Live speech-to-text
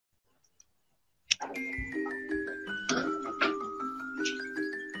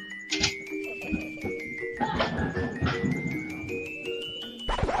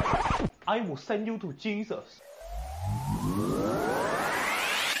I will send you to Jesus.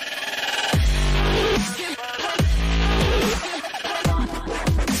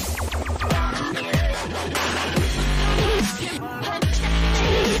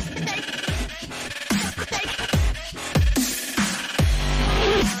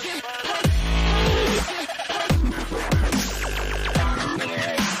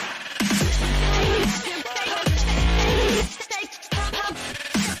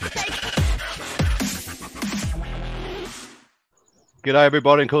 G'day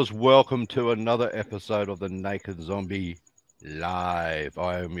everybody, and of course, welcome to another episode of the Naked Zombie Live.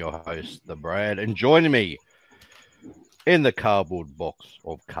 I am your host, the Brad, and joining me in the cardboard box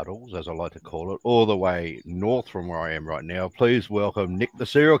of cuddles, as I like to call it, all the way north from where I am right now, please welcome Nick the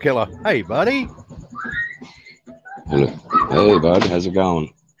Serial Killer. Hey, buddy. Hello. Hey, bud. How's it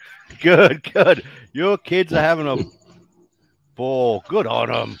going? Good, good. Your kids are having a ball. Good on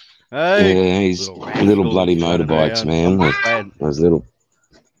them. Hey, yeah, he's little bloody motorbikes, man. Those little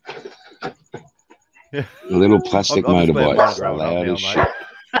plastic motorbikes are loud as shit.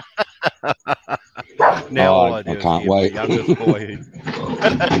 Now all I do I can't wait. Youngest boy.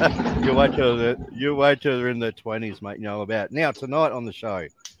 you wait till they're in their 20s, mate. You know about. Now, tonight on the show,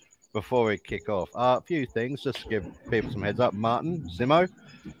 before we kick off, a few things, just to give people some heads up. Martin Simo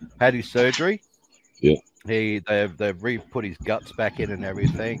had his surgery. Yeah. They've re-put his guts back in and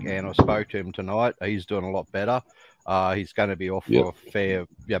everything, and I spoke to him tonight. He's doing a lot better. He's going to be off for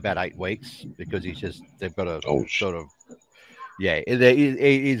about 8 weeks because they've got a sort of they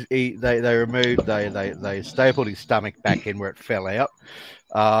stapled his stomach back in where it fell out.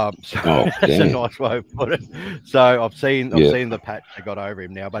 That's a nice way of putting it. So I've seen the patch they got over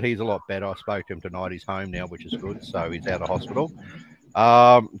him now, but he's a lot better. I spoke to him tonight. He's home now, which is good. So he's out of hospital.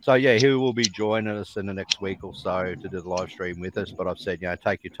 He will be joining us in the next week or so to do the live stream with us. But I've said,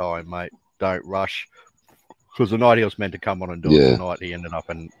 take your time, mate. Don't rush. Because the night he was meant to come on and do it tonight, he ended up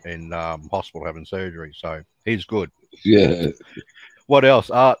in hospital having surgery. So he's good. Yeah. What else?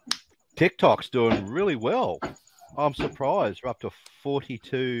 TikTok's doing really well. I'm surprised. We're up to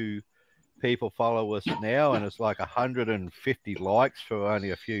 42 people follow us now, and it's like 150 likes for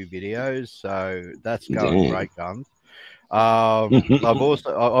only a few videos. So that's going great guns. I've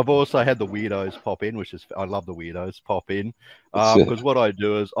also had the weirdos pop in, I love the weirdos pop in, because what I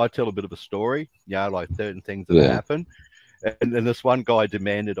do is I tell a bit of a story, like certain things that happen, and then this one guy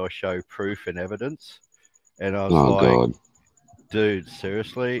demanded I show proof and evidence, and I was God. Dude,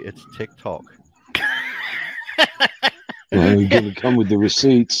 seriously, it's TikTok. You're gonna come with the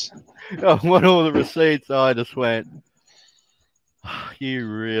receipts. I want all the receipts. I just went, you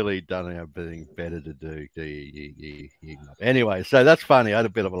really don't have anything better to do you? Anyway, so that's funny. I had a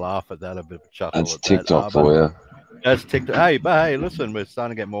bit of a laugh at that, a bit of a chuckle. That's TikTok for you. That's TikTok. Hey, listen, we're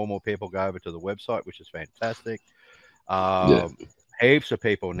starting to get more and more people go over to the website, which is fantastic. Heaps of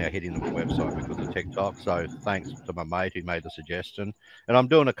people now hitting the website because of TikTok. So thanks to my mate who made the suggestion. And I'm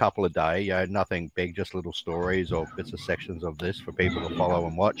doing a couple a day, nothing big, just little stories or bits of sections of this for people to follow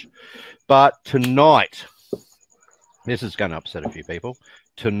and watch. But tonight, this is going to upset a few people.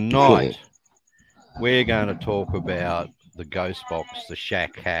 Tonight, we're going to talk about the Ghost Box, the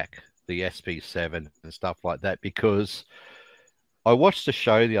Shack Hack, the SB7 and stuff like that, because I watched a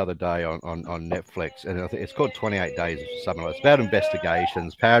show the other day on Netflix, and I think it's called 28 Days or something like that. It's about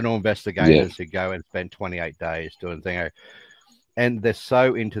investigations, paranormal investigators who go and spend 28 days doing things. And they're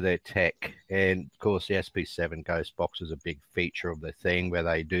so into their tech. And, of course, the SB7 Ghost Box is a big feature of the thing where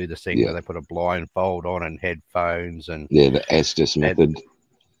they do the thing where they put a blindfold on and headphones. And the Estes method.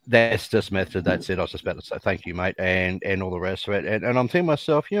 The Estes method, that's it. I was just about to say thank you, mate, and all the rest of it. And I'm thinking to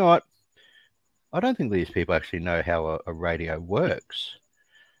myself, you know what? I don't think these people actually know how a radio works.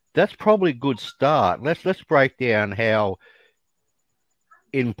 That's probably a good start. Let's break down how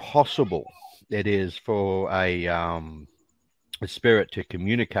impossible it is for a spirit to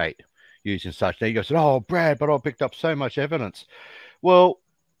communicate using such. Now you go, oh, Brad, but I picked up so much evidence. Well,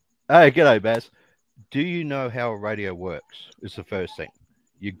 hey, g'day, Baz. Do you know how a radio works? Is the first thing.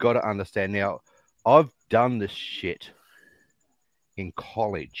 You've got to understand. Now, I've done this shit in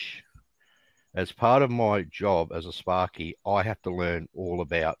college. As part of my job as a Sparky, I have to learn all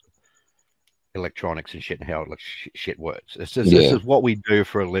about electronics and shit and how shit works. This is what we do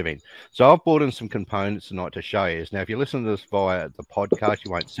for a living. So I've brought in some components tonight to show you. Now, if you listen to this via the podcast,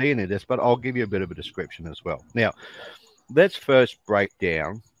 you won't see any of this, but I'll give you a bit of a description as well. Now, let's first break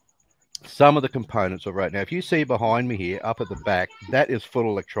down some of the components of right now. If you see behind me here, up at the back, that is full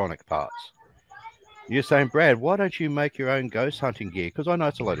electronic parts. You're saying, Brad, why don't you make your own ghost hunting gear? Because I know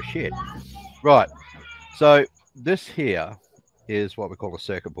it's a load of shit. Right. So this here is what we call a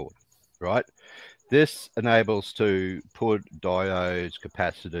circuit board, right? This enables to put diodes,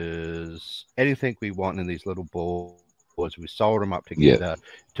 capacitors, anything we want in these little boards. We solder them up together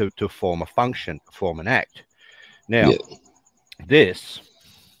to form a function, form an act. Now, this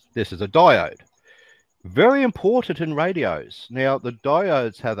is a diode. Very important in radios. Now, the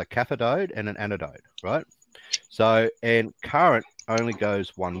diodes have a cathode and an anode, right? So, and current only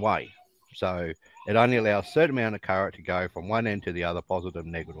goes one way. So it only allows a certain amount of current to go from one end to the other, positive,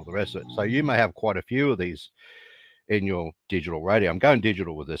 negative, all the rest of it. So you may have quite a few of these in your digital radio. I'm going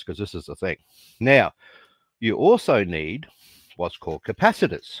digital with this because this is the thing. Now, you also need what's called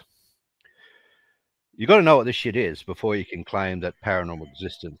capacitors. You got to know what this shit is before you can claim that paranormal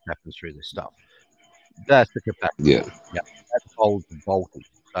existence happens through this stuff. That's the capacitor. Yeah. That holds the voltage.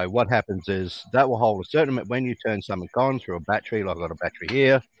 So what happens is that will hold a certain amount when you turn something on through a battery. Like I've got a battery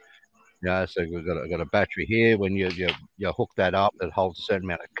here. So we've got a battery here. When you hook that up, it holds a certain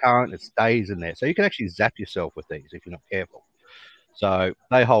amount of current. It stays in there. So you can actually zap yourself with these if you're not careful. So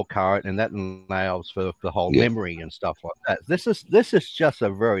they hold current, and that allows for the whole memory and stuff like that. This is just a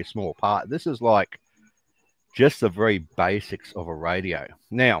very small part. This is like just the very basics of a radio.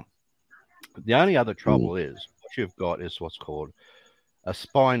 Now, the only other trouble is what you've got is what's called a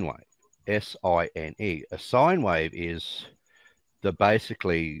sine wave, S-I-N-E. A sine wave is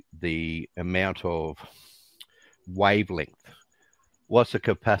basically the amount of wavelength. What's a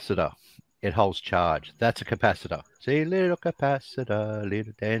capacitor? It holds charge. That's a capacitor. See, little capacitor,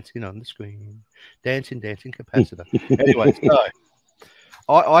 little dancing on the screen, dancing capacitor. Anyway, so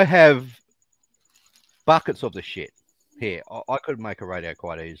I have buckets of the shit here. I could make a radio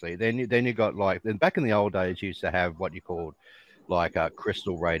quite easily. Then you got back in the old days, you used to have what you called like a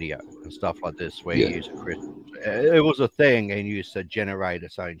crystal radio and stuff like this, where you use a crystal. It was a thing, and you used to generate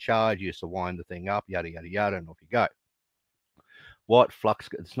its own charge. You used to wind the thing up, yada yada yada, and off you go. What flux?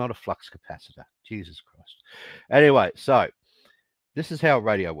 It's not a flux capacitor. Jesus Christ. Anyway, so this is how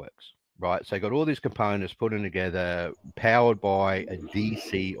radio works, right? So you got all these components put in together, powered by a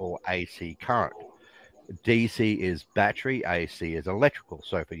DC or AC current. DC is battery, AC is electrical.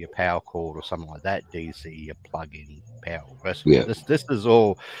 So for your power cord or something like that, DC, you plug in power. This is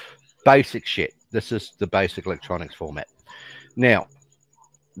all basic shit. This is the basic electronics format. Now,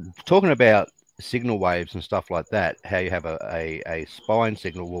 talking about signal waves and stuff like that, how you have a spine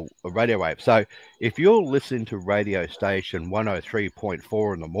signal, a radio wave. So if you're listening to radio station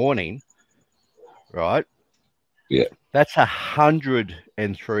 103.4 in the morning, right? Yeah. That's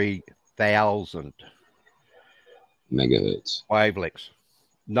 103,000 megahertz wavelengths.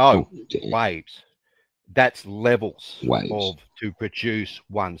 No, waves. That's levels to produce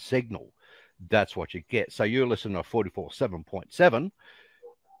one signal. That's what you get. So you're listening to 44.7.7.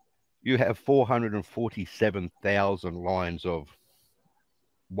 You have 447,000 lines of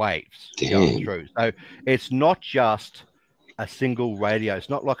waves going through. So it's not just a single radio. It's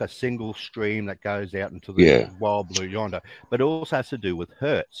not like a single stream that goes out into the wild blue yonder, but it also has to do with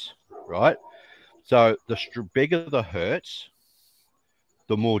hertz, right? So the bigger the hertz,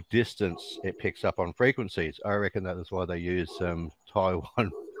 the more distance it picks up on frequencies. I reckon that is why they use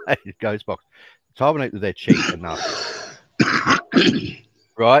Taiwan ghost box. Taiwan, they're cheap enough,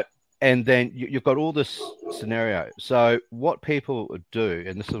 right? And then you've got all this scenario. So what people do,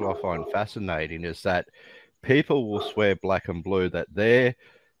 and this is what I find fascinating, is that people will swear black and blue that their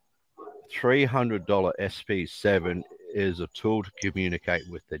 $300 SB7 is a tool to communicate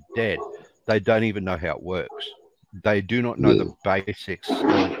with the dead. They don't even know how it works. They do not know the basics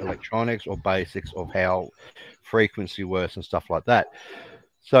of electronics or basics of how frequency works and stuff like that.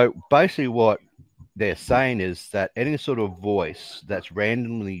 So basically what they're saying is that any sort of voice that's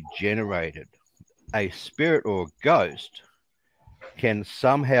randomly generated, a spirit or a ghost can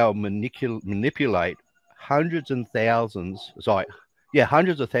somehow manipulate hundreds of thousands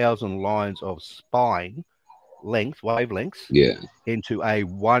lines of spine length, wavelengths, into a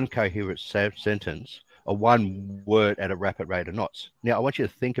one coherent sentence, or one word at a rapid rate of knots. Now, I want you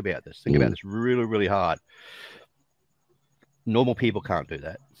to think about this. Think about this really, really hard. Normal people can't do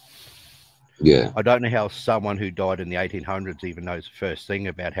that. Yeah. I don't know how someone who died in the 1800s even knows the first thing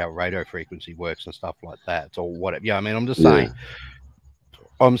about how radio frequency works and stuff like that, or whatever. Yeah, I mean, I'm just saying.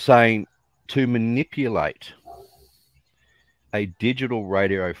 I'm saying to manipulate a digital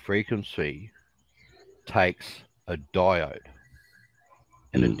radio frequency takes a diode.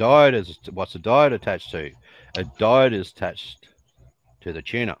 And a diode is, what's a diode attached to? A diode is attached to the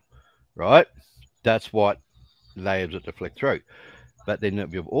tuner, right? That's what enables it to flick through. But then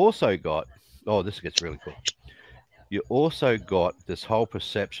you've also got oh, this gets really cool. You also got this whole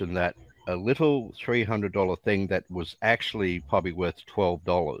perception that a little $300 thing that was actually probably worth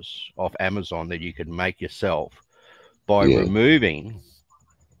 $12 off Amazon that you could make yourself by removing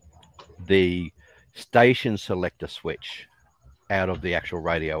the station selector switch out of the actual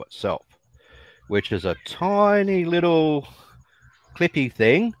radio itself, which is a tiny little clippy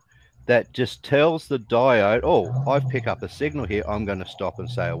thing that just tells the diode, oh, I've picked up a signal here, I'm going to stop and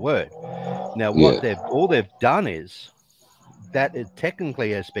say a word. Now, what all they've done is that it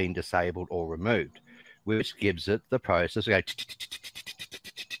technically has been disabled or removed, which gives it the process of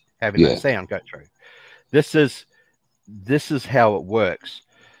having that sound go through. This is how it works.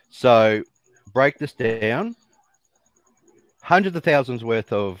 So break this down. Hundreds of thousands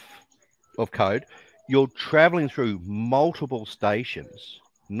worth of code. You're traveling through multiple stations,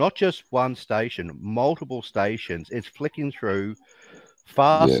 not just one station, multiple stations. It's flicking through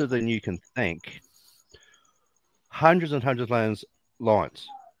faster than you can think. Hundreds and hundreds of lines,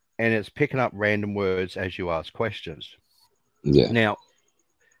 and it's picking up random words as you ask questions. Now,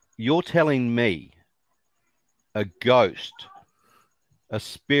 you're telling me a ghost, a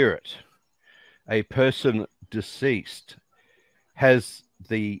spirit, a person deceased has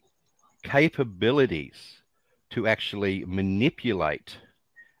the capabilities to actually manipulate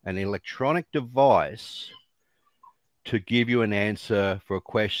an electronic device to give you an answer for a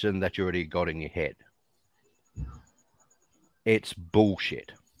question that you already got in your head. It's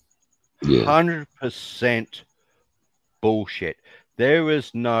bullshit. 100% bullshit. There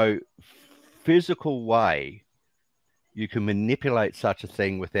is no physical way you can manipulate such a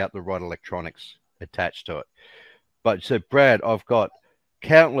thing without the right electronics attached to it. But so, Brad, I've got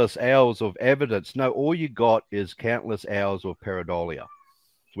countless hours of evidence. No, all you got is countless hours of pareidolia,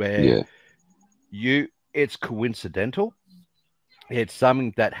 where it's coincidental. It's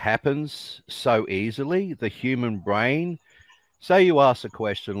something that happens so easily. The human brain, say you ask a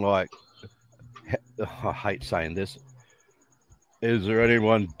question like, I hate saying this, is there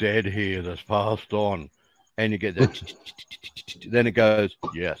anyone dead here that's passed on? And you get that, then it goes,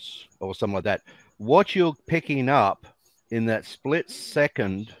 yes, or something like that. What you're picking up in that split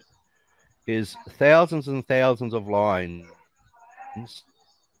second is thousands and thousands of lines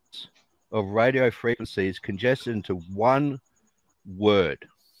of radio frequencies congested into one word.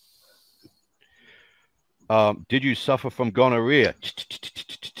 Did you suffer from gonorrhea?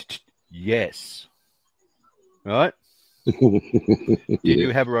 Yes. Right? Did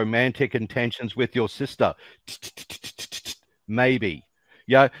you have romantic intentions with your sister? Maybe.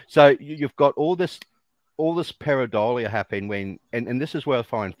 Yeah. So you've got all this pareidolia happening when, and this is where I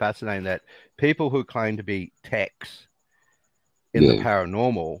find fascinating that people who claim to be techs in the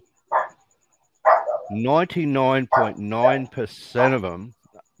paranormal, 99.9% of them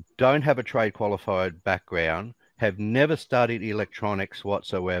don't have a trade qualified background, have never studied electronics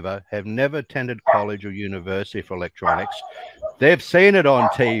whatsoever, have never attended college or university for electronics. They've seen it on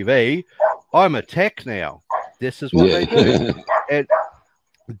TV. I'm a tech now. This is what they do. And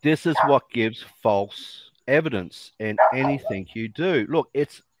this is what gives false evidence in anything you do. Look,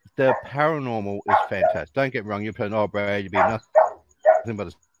 it's the paranormal is fantastic. Don't get me wrong. You're playing, oh, Brad, you'd be nothing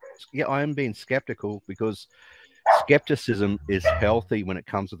but I am being skeptical because skepticism is healthy when it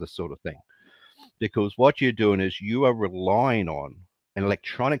comes to this sort of thing. Because what you're doing is you are relying on an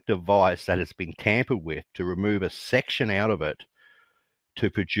electronic device that has been tampered with to remove a section out of it to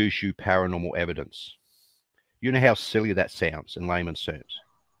produce you paranormal evidence. You know how silly that sounds in layman's terms?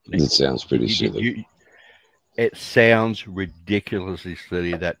 It sounds pretty silly. It sounds ridiculously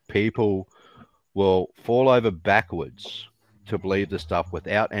silly that people will fall over backwards to believe this stuff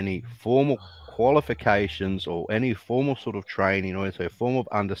without any formal qualifications or any formal sort of training or any form of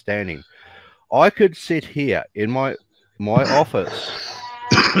understanding. I could sit here in my office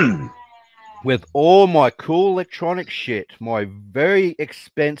with all my cool electronic shit, my very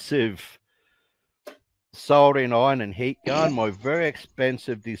expensive soldering iron and heat gun, my very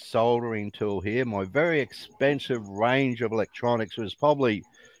expensive desoldering tool here, my very expensive range of electronics was probably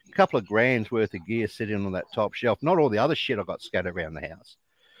a couple of grand's worth of gear sitting on that top shelf, not all the other shit I got scattered around the house.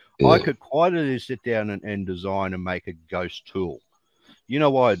 I could quite easily sit down and design and make a ghost tool. You know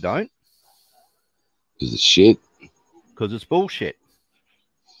why I don't? Is it shit? Because it's bullshit.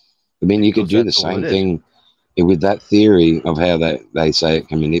 I mean, you could do the same thing with that theory of how they say it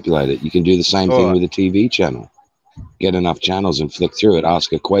can manipulate it. You can do the same thing with a TV channel. Get enough channels and flick through it,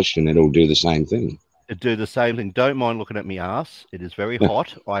 ask a question, it'll do the same thing. It'll do the same thing. Don't mind looking at me ass. It is very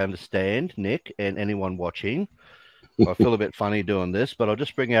hot. I understand, Nick, and anyone watching. I feel a bit funny doing this, but I'll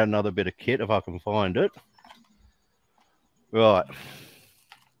just bring out another bit of kit if I can find it. Right.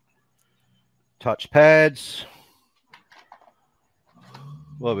 touch pads.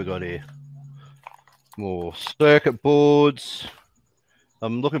 What have we got here? More circuit boards.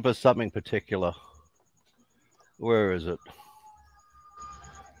 I'm looking for something particular. Where is it?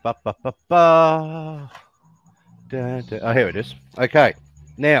 Ba, ba, ba, ba. Da, da. Oh, here it is. Okay.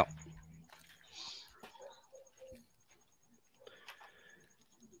 Now,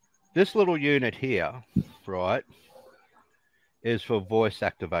 this little unit here, right, is for voice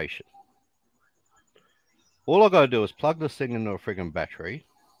activation. All I got to do is plug this thing into a friggin' battery,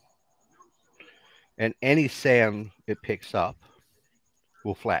 and any sound it picks up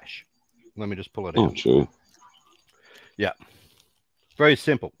will flash. Let me just pull it out. Oh, true. Yeah. Very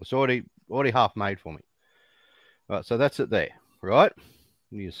simple. It's already half made for me. All right, so that's it there, right?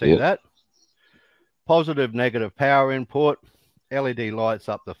 You see that? Positive, negative power input, LED lights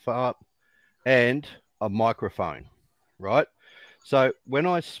up the front, and a microphone, right? So when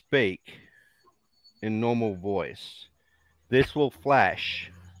I speak in normal voice, this will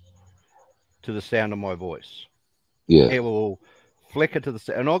flash to the sound of my voice. Yeah. It will flicker to the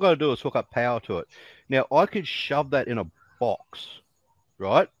sound. And all I got to do is hook up power to it. Now, I could shove that in a box,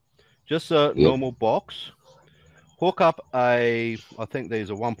 right? Just a normal box. Hook up I think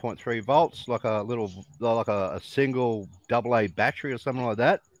these are 1.3 volts, like a single AA battery or something like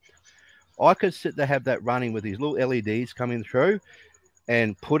that. I could sit there, have that running with these little LEDs coming through,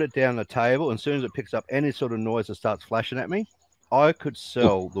 and put it down the table. And as soon as it picks up any sort of noise that starts flashing at me, I could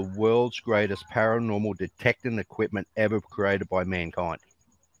sell the world's greatest paranormal detecting equipment ever created by mankind.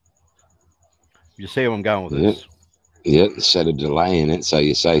 You see where I'm going with this? Yeah, set a delay in it, so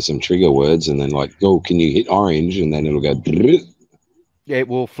you say some trigger words, and then like, "Oh, can you hit orange?" And then it'll go. It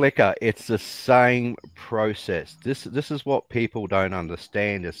will flicker. It's the same process. This is what people don't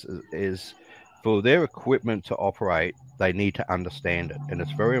understand. Is for their equipment to operate, they need to understand it, and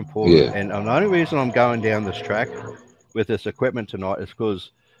it's very important. Yeah. And the only reason I'm going down this track with this equipment tonight is because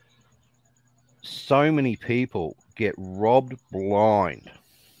so many people get robbed blind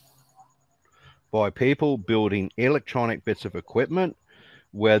by people building electronic bits of equipment,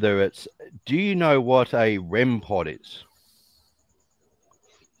 whether it's, do you know what a REM pod is?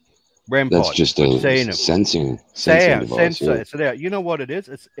 REM pod. That's just a sensing device. Sensor. Yeah. You know what it is?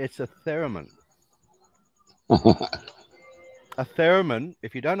 It's a theremin. A theremin,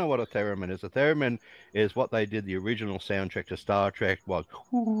 if you don't know what a theremin is what they did the original soundtrack to Star Trek was.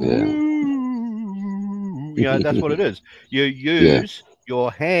 You know, that's what it is. You use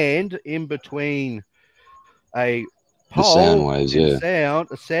your hand in between a pole sound waves, and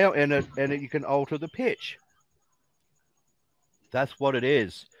a sound, and you can alter the pitch. That's what it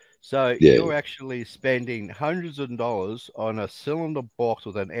is. So you're actually spending hundreds of dollars on a cylinder box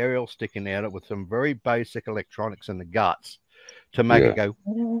with an aerial sticking out it with some very basic electronics in the guts to make it go,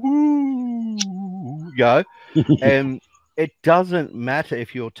 and it doesn't matter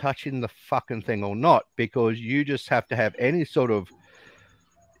if you're touching the fucking thing or not, because you just have to have any sort of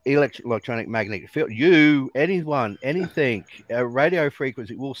electronic magnetic field. Anything, a radio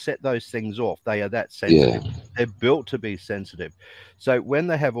frequency will set those things off. They are that sensitive. They're built to be sensitive. So when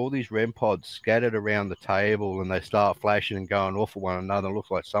they have all these REM pods scattered around the table and they start flashing and going off of one another, it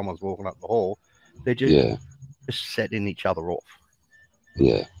looks like someone's walking up the hall. They're just setting each other off.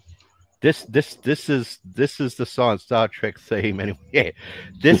 Yeah. This is the science Star Trek theme anyway. Yeah.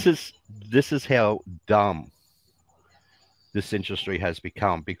 This is how dumb this industry has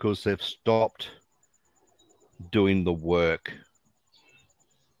become, because they've stopped doing the work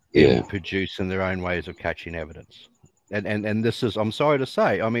in producing their own ways of catching evidence. And this is, I'm sorry to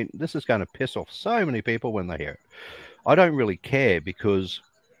say, I mean, this is going to piss off so many people when they hear it. I don't really care, because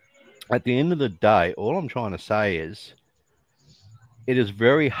at the end of the day, all I'm trying to say is it is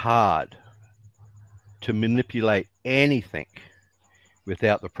very hard to manipulate anything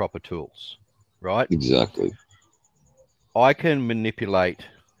without the proper tools, right? Exactly. I can manipulate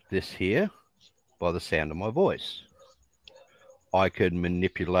this here by the sound of my voice. I could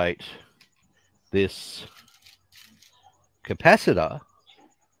manipulate this capacitor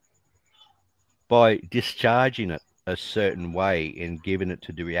by discharging it a certain way and giving it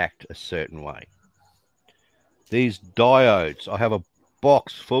to react a certain way. These diodes, I have a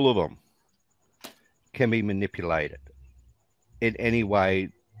box full of them, can be manipulated in any way,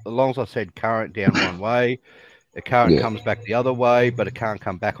 as long as I said current down one way. The current comes back the other way, but it can't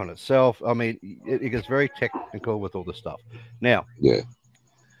come back on itself. I mean, it gets very technical with all this stuff. Now,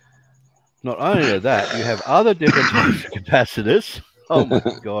 not only that, you have other different types of capacitors. Oh my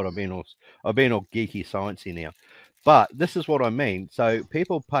God, I've been all geeky sciencey now. But this is what I mean. So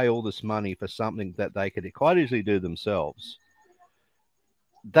people pay all this money for something that they could quite easily do themselves.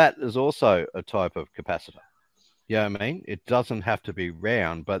 that is also a type of capacitor. You know what I mean? It doesn't have to be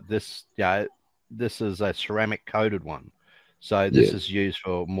round, but this, this is a ceramic coated one. So this is used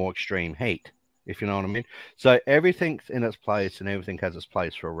for more extreme heat, if you know what I mean. So everything's in its place and everything has its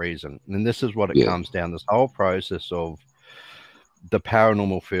place for a reason. And this is what it comes down, this whole process of the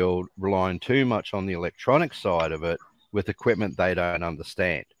paranormal field relying too much on the electronic side of it with equipment they don't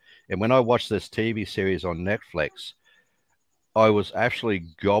understand. And when I watched this TV series on Netflix, I was actually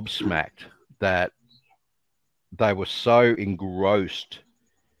gobsmacked that they were so engrossed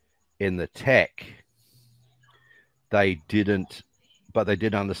in the tech, they didn't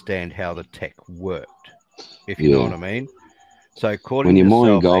understand how the tech worked, if you know what I mean. So according when you're to more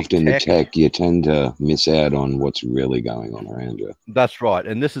yourself, engulfed in the tech, you tend to miss out on what's really going on around you. That's right.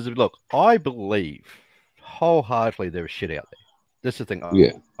 And this is, look, I believe wholeheartedly there is shit out there. This is the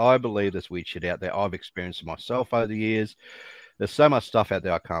thing. I believe there's weird shit out there. I've experienced it myself over the years. There's so much stuff out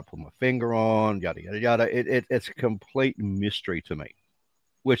there I can't put my finger on, yada, yada, yada. It's a complete mystery to me,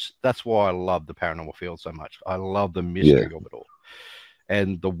 which that's why I love the paranormal field so much. I love the mystery of it all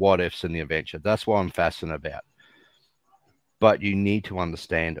and the what ifs and the adventure. That's why I'm fascinated about. But you need to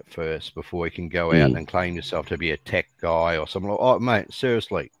understand it first before you can go out and claim yourself to be a tech guy or something. Oh, mate,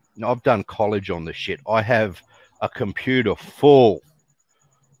 seriously, I've done college on this shit. I have a computer full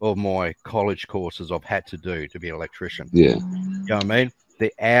of my college courses I've had to do to be an electrician. You know what I mean?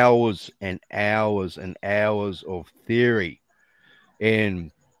 The hours and hours and hours of theory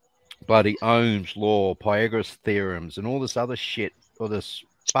and bloody Ohm's law, Pythagoras theorems, and all this other shit, all this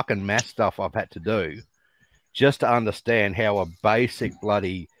fucking math stuff I've had to do just to understand how a basic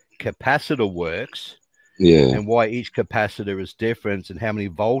bloody capacitor works and why each capacitor is different and how many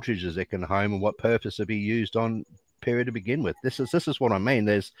voltages it can home and what purpose it be used on period to begin with. This is what I mean.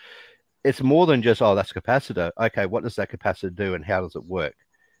 It's more than just, oh, that's a capacitor. Okay, what does that capacitor do and how does it work?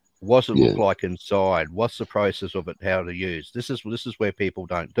 What's it look like inside? What's the process of it, how to use? This is where people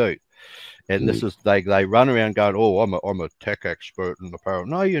don't do. And this is they run around going, oh, I'm a tech expert in the paranormal.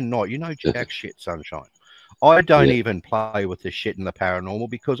 No, you're not. You know jack shit, sunshine. I don't even play with this shit in the paranormal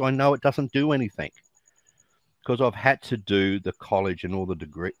because I know it doesn't do anything. Because I've had to do the college and all the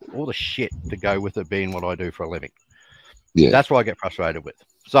degree, all the shit to go with it being what I do for a living. That's what I get frustrated with.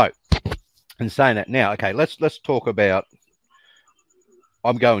 So, in saying that now, okay, let's talk about.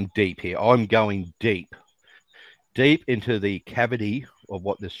 I'm going deep here. I'm going deep into the cavity of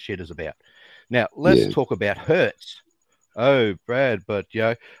what this shit is about. Now, let's talk about hertz. Oh, Brad, but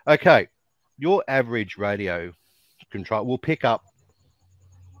okay. Your average radio control will pick up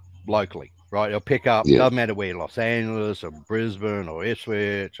locally, right? It'll pick up, doesn't matter where, Los Angeles or Brisbane or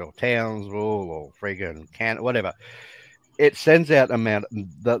Ipswich or Townsville or friggin' Canada, whatever. It sends out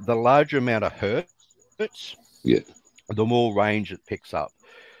the larger amount of hertz, the more range it picks up.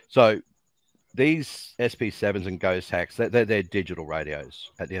 So these SP7s and Ghost Hacks, they're digital radios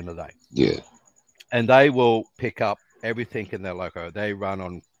at the end of the day. And they will pick up everything in their loco. They run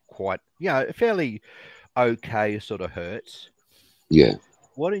on quite, fairly okay sort of hertz.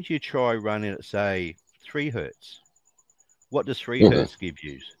 Why don't you try running at, say, 3 hertz? What does 3 hertz give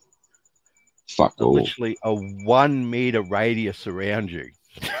you? Fuck all. Literally a 1 meter radius around you.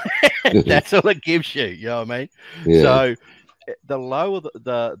 That's all it gives you. You know what I mean? So the lower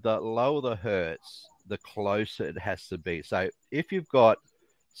the lower the hertz, the closer it has to be. So if you've got,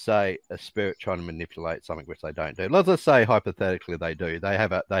 say, a spirit trying to manipulate something, which they don't do. Let's say hypothetically they do. They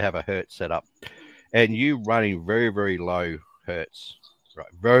have a hertz set up, and you running very, very low hertz, right?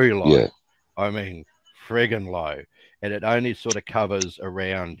 Very low. I mean, friggin' low, and it only sort of covers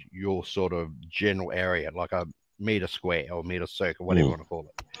around your sort of general area, like a meter square or meter circle, whatever you want to call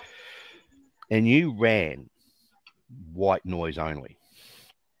it. And you ran white noise only.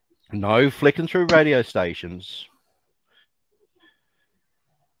 No flicking through radio stations.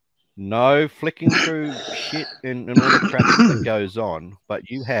 No flicking through shit and all the crap that goes on, but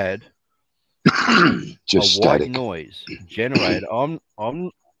you had just a white noise generated.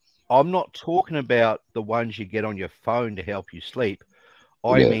 I'm not talking about the ones you get on your phone to help you sleep.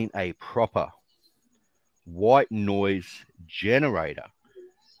 I mean a proper white noise generator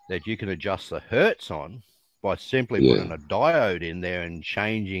that you can adjust the hertz on by simply putting a diode in there and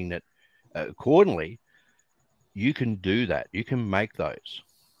changing it accordingly. You can do that. You can make those.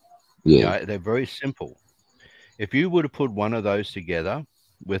 They're very simple. If you were to put one of those together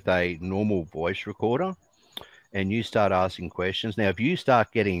with a normal voice recorder and you start asking questions, now if you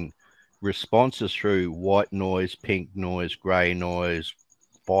start getting responses through white noise, pink noise, gray noise,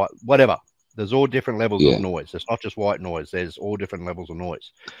 whatever, there's all different levels of noise. It's not just white noise. There's all different levels of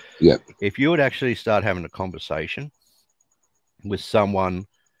noise. If you would actually start having a conversation with someone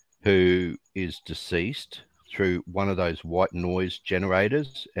who is deceased through one of those white noise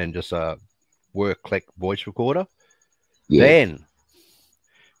generators and just a work click voice recorder, then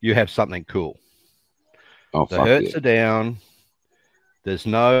you have something cool. Oh, The hertz are down. There's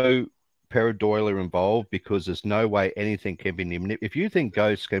no pareidolia involved because there's no way anything can be manipulated. If you think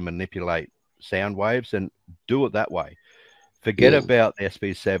ghosts can manipulate sound waves, then do it that way. Forget about the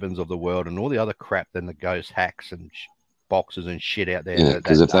SB7s of the world and all the other crap than the ghost hacks and boxes and shit out there. Yeah,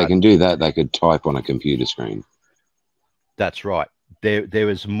 because if they can do that, they could type on a computer screen. That's right. There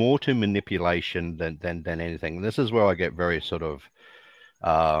is more to manipulation than anything. This is where I get very sort of,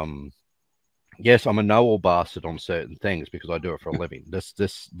 yes, I'm a know-all bastard on certain things because I do it for a living. This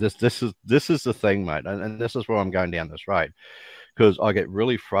is the thing, mate, and this is where I'm going down this road, because I get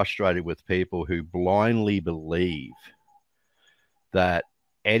really frustrated with people who blindly believe that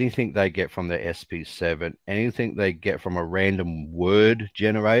anything they get from their SP7, anything they get from a random word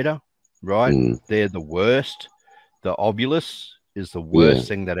generator, right? They're the worst. The Obulus is the worst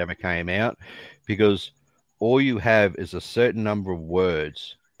thing that ever came out, because all you have is a certain number of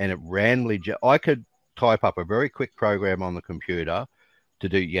words, and it randomly. I could type up a very quick program on the computer to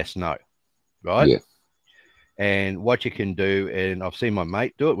do yes, no, right? Yeah. And what you can do, and I've seen my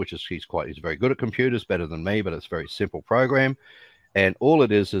mate do it, which is he's very good at computers, better than me, but it's a very simple program. And all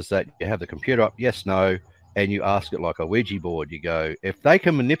it is that you have the computer up, yes, no, and you ask it like a Ouija board. You go, if they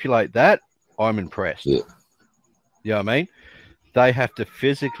can manipulate that, I'm impressed. Yeah. You know what I mean? They have to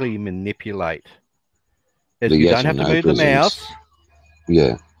physically manipulate. If you don't have to move the mouse.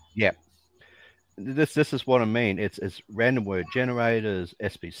 Yeah. Yeah. This is what I mean. It's random word generators,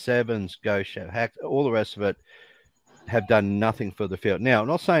 SB7s, ghost chat hacks, all the rest of it have done nothing for the field. Now, I'm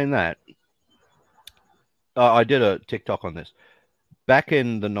not saying that. I did a TikTok on this. Back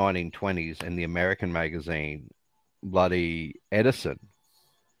in the 1920s, in the American magazine, bloody Edison,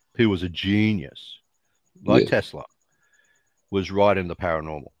 who was a genius, like Tesla, was right in the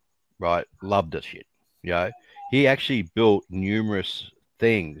paranormal, right? Loved this shit. You know, he actually built numerous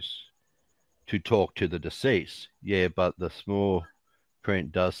things to talk to the deceased. Yeah, but the small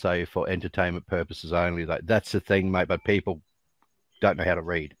print does say for entertainment purposes only. That's the thing, mate. But people don't know how to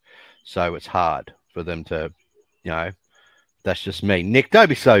read, so it's hard for them to, you know. That's just me. Nick, don't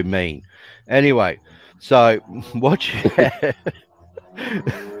be so mean. Anyway, so what you have,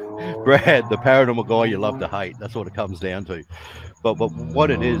 Brad, the paranormal guy you love to hate. That's what it comes down to. But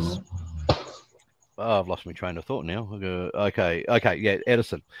what it is, I've lost my train of thought now. Okay, yeah,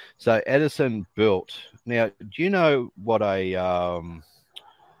 Edison. So Edison built. Now, do you know what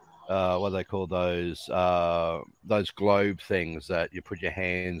what do they call those globe things that you put your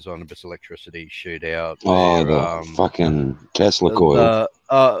hands on, a bit of electricity shoot out? Oh, the fucking Tesla coil.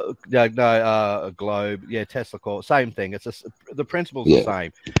 A globe. Yeah, Tesla coil. Same thing. The principle's the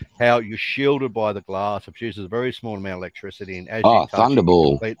same. How you're shielded by the glass. It produces a very small amount of electricity, and as you touch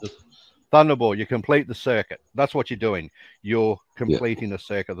Thunderball. Thunderball, you complete the circuit. That's what you're doing. You're completing the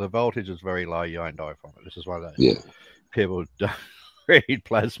circuit. The voltage is very low. You won't die from it. This is one of those people don't read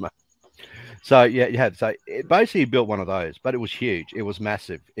plasma. So yeah, you had. So it basically built one of those, but it was huge. It was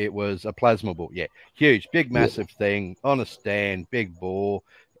massive. It was a plasma ball. Yeah, huge, big, massive thing on a stand, big ball.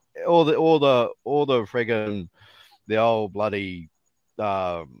 All the friggin' the old bloody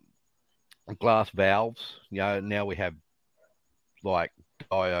glass valves. You know, now we have like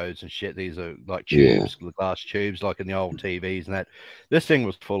diodes and shit. These are like tubes, glass tubes, like in the old TVs and that. This thing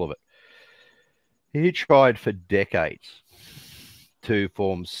was full of it. He tried for decades to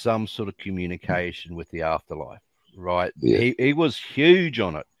form some sort of communication with the afterlife, right? He was huge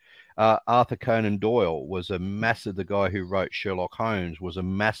on it. Arthur Conan Doyle was the guy who wrote Sherlock Holmes was a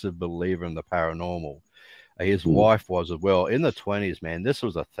massive believer in the paranormal. His wife was as well. In the 20s, man, this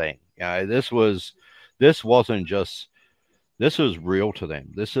was a thing. You know, this was real to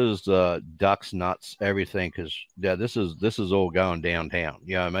them. This is ducks, nuts, everything. Because this is all going downtown.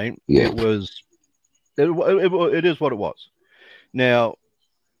 You know what I mean? Yeah. It is what it was. Now,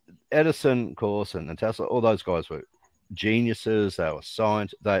 Edison, of course, and Tesla, all those guys were geniuses. They were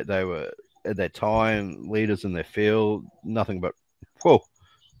science. They were at their time leaders in their field. Nothing but,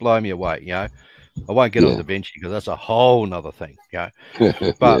 blow me away. You know, I won't get on Da Vinci because that's a whole nother thing. You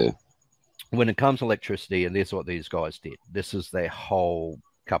know, but when it comes to electricity, and this is what these guys did. This is their whole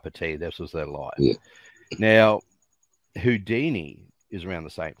cup of tea. This was their life. Yeah. Now, Houdini is around the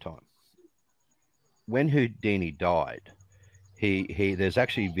same time. When Houdini died, there's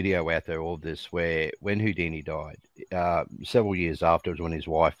actually video out there of this where when Houdini died, several years afterwards, when his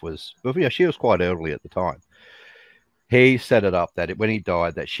wife was, she was quite elderly at the time. He set it up that when he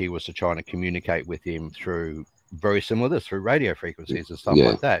died, that she was trying to communicate with him through very similar to this through radio frequencies and stuff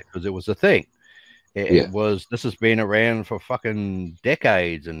like that, because it was a thing. It was, this has been around for fucking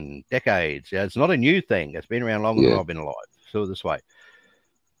decades and decades. Yeah, it's not a new thing. It's been around longer than I've been alive. So this way.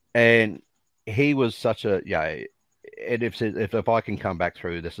 And he was such a, and if I can come back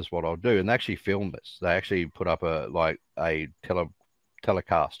through, this is what I'll do. And they actually filmed this. They actually put up a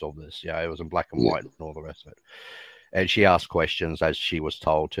telecast of this. It was in black and white and all the rest of it. And she asked questions as she was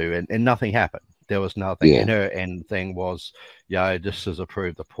told to, and nothing happened. There was nothing. And her end thing was, this has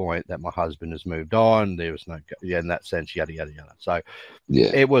proved the point that my husband has moved on. There was no, in that sense, yada, yada, yada. So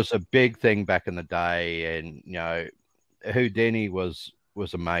it was a big thing back in the day. And, Houdini was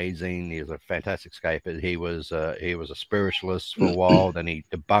amazing. He was a fantastic escapist. He was a spiritualist for a while. Then he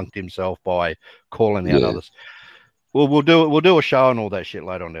debunked himself by calling out others. Well, we'll do a show on all that shit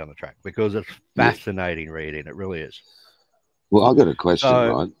later on down the track, because it's fascinating reading. It really is. Well, I've got a question,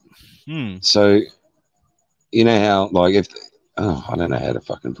 right? So, you know how, like, I don't know how to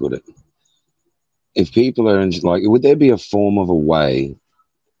fucking put it. If people are like, would there be a form of a way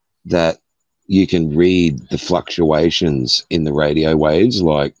that you can read the fluctuations in the radio waves?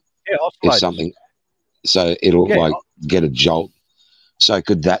 Like, if something, so it'll like get a jolt. So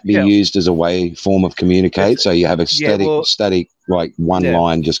could that be used as a form of communicate? So you have a static, like one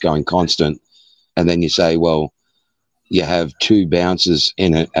line just going constant, and then you say, well, you have two bounces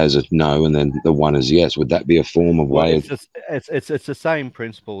in it as a no, and then the one is yes. Would that be a form of way? It's the same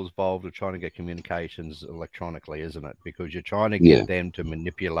principle involved with trying to get communications electronically, isn't it? Because you're trying to get them to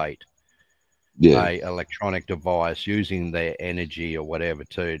manipulate a electronic device using their energy or whatever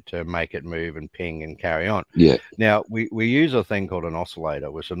to make it move and ping and carry on. Now we use a thing called an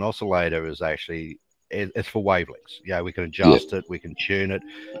oscillator, which an oscillator is actually, it's for wavelengths. We can adjust it, we can tune it.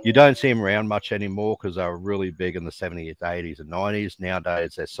 You don't see them around much anymore because they were really big in the 70s, 80s, and 90s.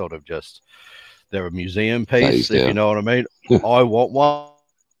 Nowadays they're sort of just, they're a museum piece, if you know what I mean. I want one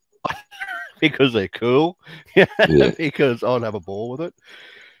because they're cool. Because I'd have a ball with it.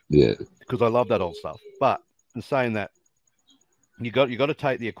 Because I love that old stuff. But in saying that, you got to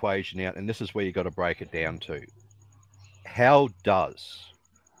take the equation out, and this is where you got to break it down to. How does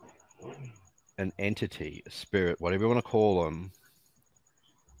an entity, a spirit, whatever you want to call them,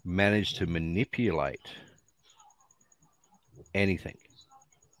 manage to manipulate anything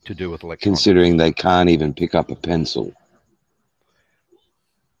to do with electronics? Considering they can't even pick up a pencil.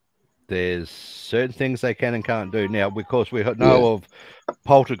 There's certain things they can and can't do. Now, because we know of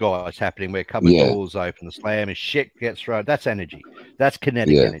poltergeists happening where cupboard doors open, the slam, and shit gets thrown. That's energy. That's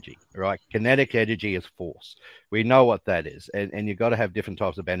kinetic energy, right? Kinetic energy is force. We know what that is. And you've got to have different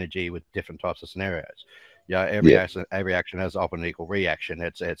types of energy with different types of scenarios. Every action has opposite and equal reaction.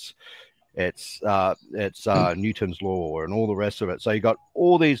 It's Newton's law and all the rest of it. So you got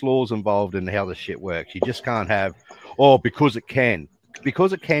all these laws involved in how this shit works. You just can't have, because it can.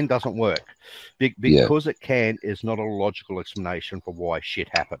 Because it can doesn't work. Because it can is not a logical explanation for why shit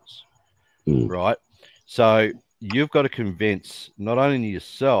happens. Right? So you've got to convince not only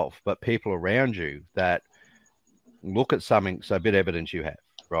yourself, but people around you that look at something, so a bit of evidence you have,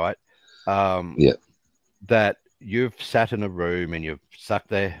 right? That you've sat in a room and you've sucked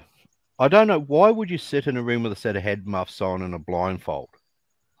there. I don't know. Why would you sit in a room with a set of head muffs on and a blindfold?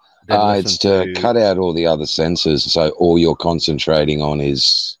 It's to cut out all the other senses, so all you're concentrating on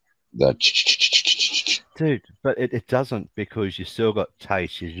is the dude. But it doesn't, because you still got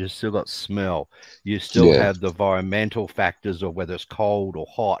taste, you still got smell, you still have the environmental factors of whether it's cold or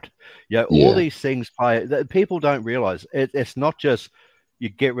hot. All these things play. People don't realize it's not just you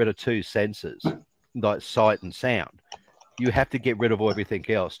get rid of two senses like sight and sound. You have to get rid of everything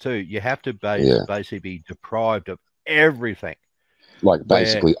else too. You have to basically be deprived of everything. Like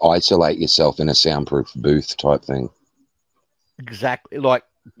basically isolate yourself in a soundproof booth type thing. Exactly. Like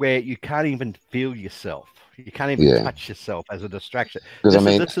where you can't even feel yourself. You can't even touch yourself as a distraction. Because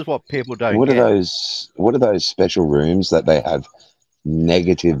this is what people don't get. What are those special rooms that they have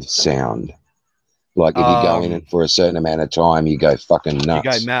negative sound? Like if you go in it for a certain amount of time, you go fucking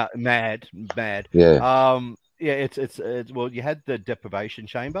nuts. You go mad. It's well, you had the deprivation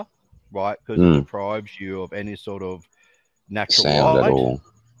chamber, right? Because it deprives you of any sort of natural sound light, at all.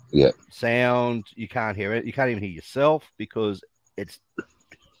 Sound, you can't hear it. You can't even hear yourself because it's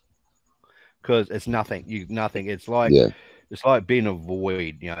nothing. It's like it's like being a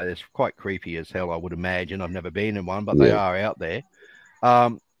void. It's quite creepy as hell, I would imagine. I've never been in one, but they are out there.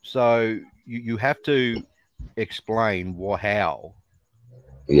 So you have to explain how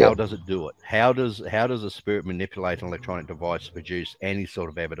does it do it? How does a spirit manipulate an electronic device to produce any sort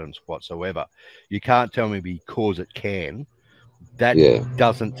of evidence whatsoever? You can't tell me because it can. That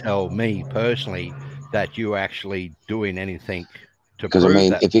doesn't tell me personally that you're actually doing anything to Because, I prove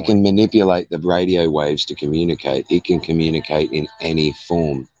mean, that if it point. can manipulate the radio waves to communicate, it can communicate in any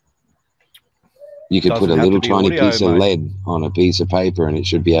form. You could put Doesn't a have to little be tiny audio, piece of mate. lead on a piece of paper and it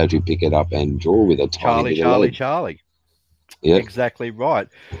should be able to pick it up and draw with a tiny bit of lead. Charlie. Yeah. Exactly right.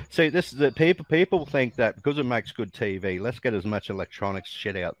 See, this is the people think that because it makes good TV, let's get as much electronics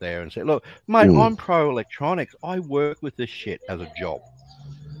shit out there and say, look, mate, I'm pro electronics. I work with this shit as a job.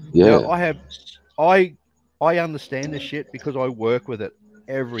 Yeah. You know, I understand this shit because I work with it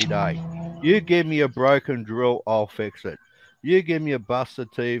every day. You give me a broken drill, I'll fix it. You give me a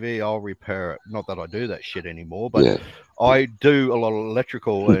busted TV, I'll repair it. Not that I do that shit anymore, but I do a lot of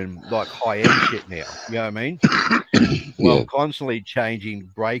electrical and like high-end shit now. You know what I mean? Well, I'm constantly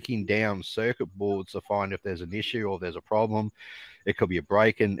breaking down circuit boards to find if there's an issue or there's a problem. It could be a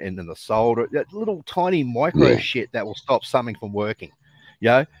break in the solder, that little tiny micro shit that will stop something from working. You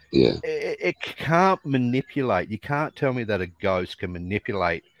know? It can't manipulate. You can't tell me that a ghost can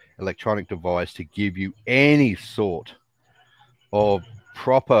manipulate electronic device to give you any sort of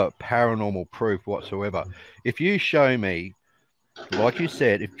proper paranormal proof whatsoever. If you show me, like you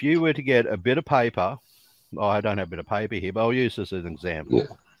said, if you were to get a bit of paper, I don't have a bit of paper here, but I'll use this as an example.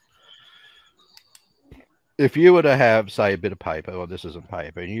 If you were to have, say, a bit of paper, or this isn't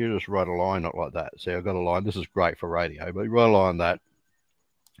paper, and you just write a line up like that. See, I've got a line. This is great for radio, but you write a line that,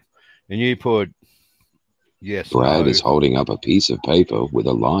 and you put yes. Brad is holding up a piece of paper with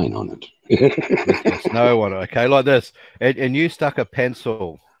a line on it. Yes, no on it. Okay, like this, and you stuck a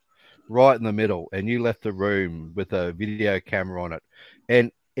pencil right in the middle, and you left the room with a video camera on it, and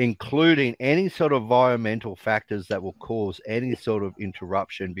including any sort of environmental factors that will cause any sort of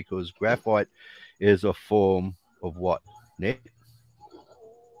interruption, because graphite is a form of what, Nick?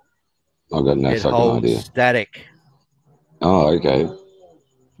 I've got no fucking idea. Static. Oh, okay.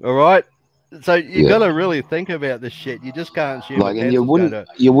 All right. So you got to really think about this shit. You just can't assume. Like, and you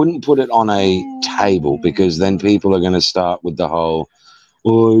wouldn't put it on a table, because then people are going to start with the whole,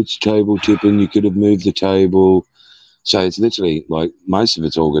 oh, it's table tipping. You could have moved the table. So it's literally like most of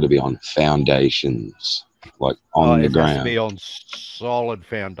it's all going to be on foundations, like on the ground. It has to be on solid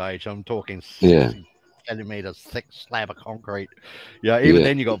foundation. I'm talking 60 centimeters thick slab of concrete. Yeah, even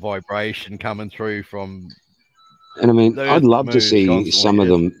then you got vibration coming through from. And I mean, I'd love to see some of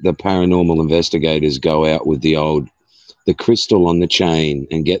them, the paranormal investigators, go out with the crystal on the chain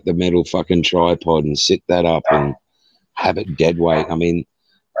and get the metal fucking tripod and sit that up and have it dead weight. I mean,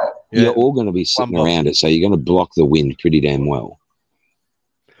 you're all going to be sitting around it, so you're going to block the wind pretty damn well.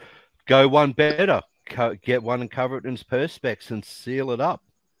 Go one better. Get one and cover it in perspex and seal it up.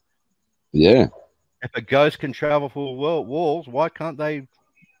 Yeah. If a ghost can travel through walls, why can't they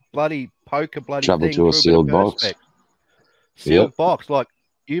bloody poke a bloody travel thing to a sealed box? Sealed box. Like,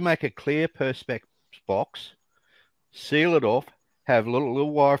 you make a clear perspex box, seal it off, have a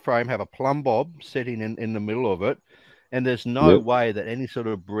little wireframe, have a plumb bob sitting in the middle of it, and there's no way that any sort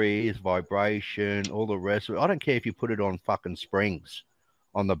of breeze, vibration, all the rest of it, I don't care if you put it on fucking springs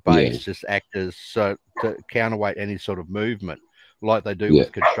on the base, just act as to counterweight any sort of movement, like they do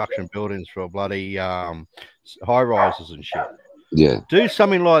with construction buildings for bloody high-rises and shit. Yeah. Do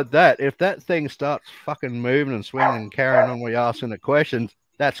something like that. If that thing starts fucking moving and swinging and carrying on while you're asking the questions,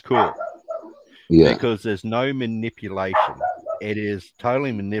 that's cool. Yeah. Because there's no manipulation. It is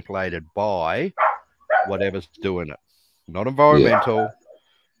totally manipulated by whatever's doing it. Not environmental,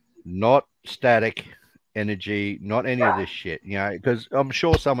 not static energy, not any of this shit. You know, because I'm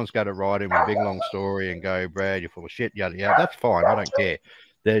sure someone's going to write in with a big long story and go, Brad, you're full of shit, yada yada. That's fine. I don't care.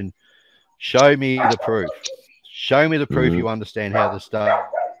 Then show me the proof. Show me the proof you understand how the stuff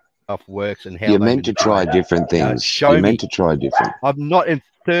works and how you're meant to try different things. You're meant to try different. I'm not in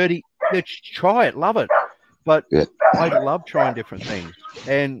 30. Try it, love it. But I love trying different things.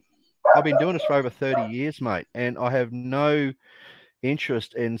 And I've been doing this for over 30 years, mate. And I have no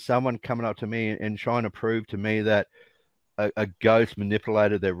interest in someone coming up to me and trying to prove to me that a ghost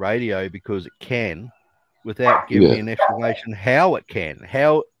manipulated their radio because it can, without giving me an explanation how it can.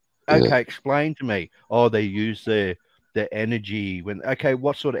 Okay, explain to me. Oh, they use their energy when. Okay,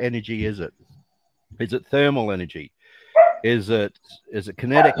 what sort of energy is it? Is it thermal energy? Is it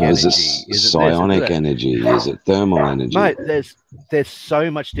kinetic energy? Is it psionic energy? Is it thermal energy? Mate, there's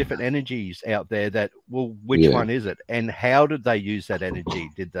so much different energies out there that, well, which one is it? And how did they use that energy?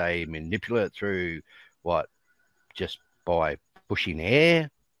 Did they manipulate it through what? Just by pushing air?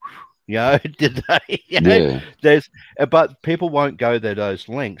 You know, did they? You know, but people won't go to those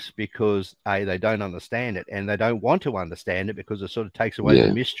links because they don't understand it, and they don't want to understand it because it sort of takes away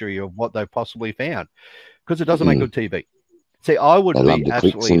the mystery of what they possibly found, because it doesn't make good TV. See, I would be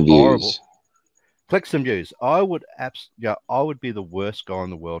absolutely horrible. Click some views. I would I would be the worst guy in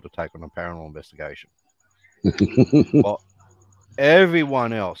the world to take on a paranormal investigation. But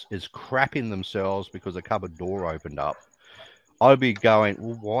everyone else is crapping themselves because a cupboard door opened up. I'd be going,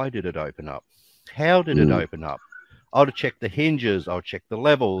 well, why did it open up? How did it open up? I would check the hinges. I would check the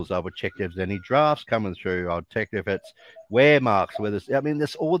levels. I would check if there's any drafts coming through. I would check if it's wear marks.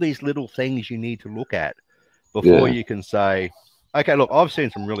 There's all these little things you need to look at before you can say, okay, look, I've seen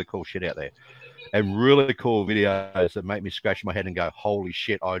some really cool shit out there and really cool videos that make me scratch my head and go, holy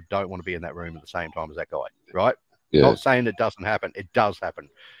shit, I don't want to be in that room at the same time as that guy, right? Yeah. Not saying it doesn't happen. It does happen.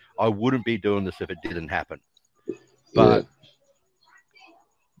 I wouldn't be doing this if it didn't happen. But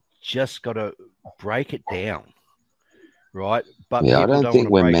just got to break it down. Right, but I don't think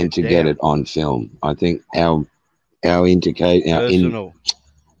we're meant to get it on film. I think our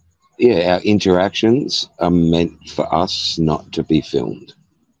interactions are meant for us not to be filmed.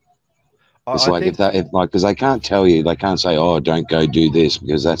 It's because they can't tell you, they can't say, "Oh, don't go do this,"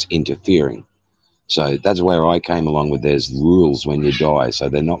 because that's interfering. So that's where I came along with. There's rules when you die, so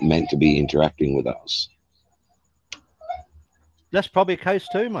they're not meant to be interacting with us. That's probably a case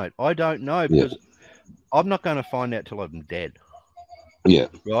too, mate. I don't know because. I'm not going to find out till I'm dead. Yeah.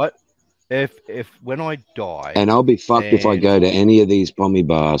 Right? If when I die... And I'll be fucked if I go to any of these pommy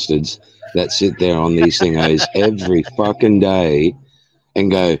bastards that sit there on these thingos every fucking day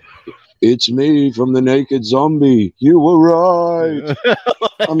and go, it's me from the Naked Zombie. You were right.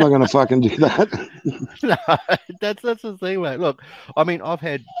 I'm not going to fucking do that. No, that's the thing, mate. Look, I mean, I've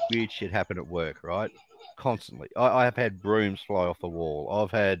had weird shit happen at work, right? Constantly. I have had brooms fly off the wall.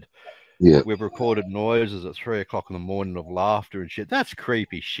 I've had... Yeah, we've recorded noises at 3 o'clock in the morning of laughter and shit. That's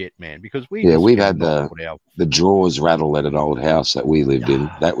creepy shit, man. Because we've had the drawers rattle at an old house that we lived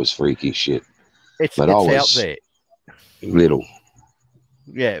in. That was freaky shit. It's out there. Little.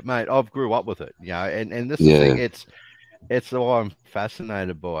 Yeah, mate. I've grew up with it, and this is the thing. It's why I'm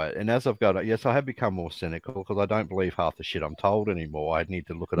fascinated by it. And as I've got it, yes, I have become more cynical because I don't believe half the shit I'm told anymore. I need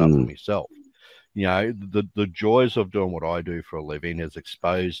to look it up for myself. The joys of doing what I do for a living has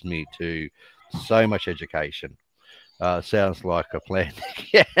exposed me to so much education. Sounds like a plan.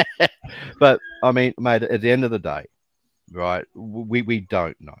 But I mean, mate, at the end of the day, right, we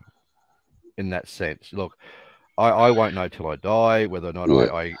don't know in that sense. Look, I won't know till I die whether or not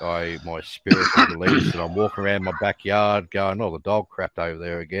my spirit will release and I'm walking around my backyard going, oh, the dog crapped over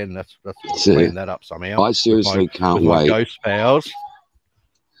there again. Let's clean that up somehow. I seriously can't wait. Ghost pals.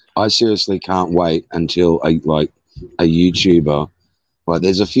 I seriously can't wait until a YouTuber, like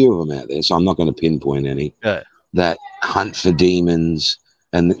there's a few of them out there, so I'm not going to pinpoint any, that hunt for demons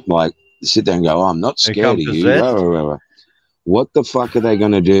and like sit there and go, oh, I'm not scared of you. What the fuck are they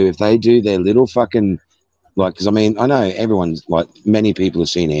going to do if they do their little fucking, like, because I mean, I know everyone's, like, many people have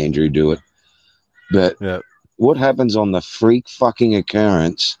seen Andrew do it, but what happens on the freak fucking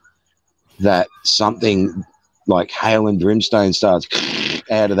occurrence that something like hail and brimstone starts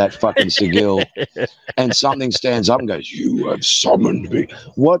out of that fucking sigil and something stands up and goes, you have summoned me.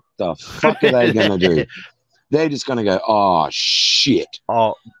 What the fuck are they going to do? They're just going to go, oh, shit.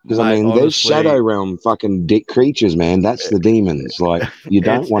 Oh, because, I mean, honestly, there's Shadow Realm fucking dick creatures, man. That's the demons. Like, you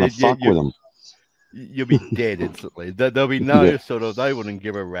don't want to fuck with them. You'll be dead instantly. There'll be no sort of, they wouldn't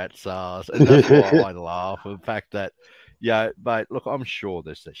give a rat's ass. And that's why I laugh. The fact that, mate, look, I'm sure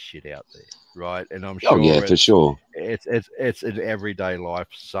there's this shit out there, right? And I'm sure for sure. It's in everyday life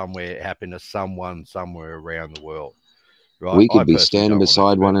somewhere, happening to someone somewhere around the world, right? We could be standing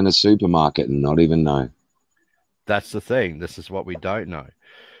beside one in a supermarket and not even know. That's the thing. This is what we don't know.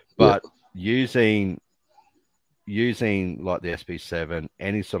 But using like the SB7,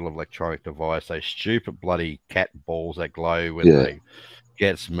 any sort of electronic device, those stupid bloody cat balls that glow when they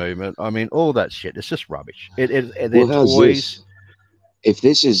get some movement. I mean, all that shit. It's just rubbish. They're toys. If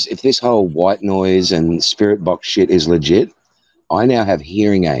this whole white noise and spirit box shit is legit, I now have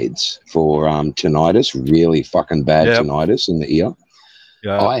hearing aids for tinnitus, really fucking bad tinnitus in the ear.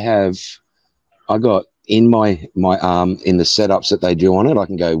 Yeah. I got in my arm in the setups that they do on it. I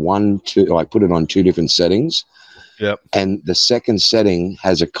can go 1, 2. I put it on 2 different settings. Yep. And the second setting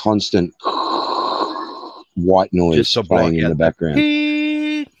has a constant white noise playing in the background.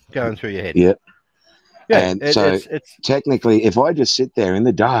 Going through your head. Yep. Yeah. And it's technically, if I just sit there in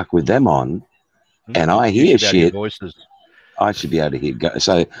the dark with them on and I hear shit, I should be able to hear.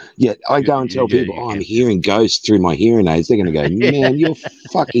 So, I go and tell people, I'm hearing ghosts through my hearing aids. They're going to go, man, you're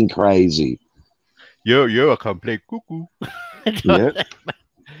fucking crazy. You're a complete cuckoo. Yeah.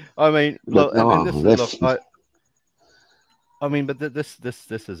 I mean, look, I mean, but this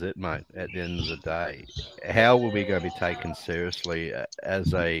is it, mate. At the end of the day, how are we going to be taken seriously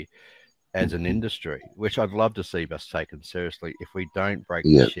as a as an industry, which I'd love to see us taken seriously if we don't break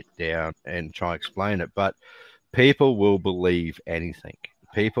Yeah. this shit down and try and explain it. But people will believe anything.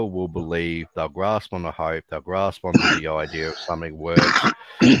 People will believe, they'll grasp on the hope, they'll grasp onto the idea of something works.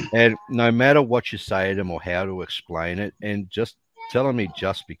 And no matter what you say to them or how to explain it, and just telling me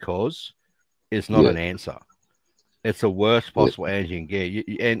just because is not an answer. It's the worst possible answer you can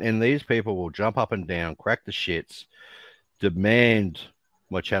get. And these people will jump up and down, crack the shits, demand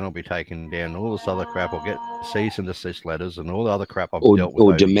my channel be taken down, all this other crap, or get cease and desist letters and all the other crap I've dealt with.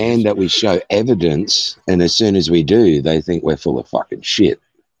 Or demand that we show evidence, and as soon as we do, they think we're full of fucking shit.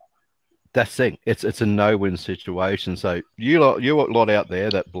 That's the thing. It's a no-win situation. So you lot out there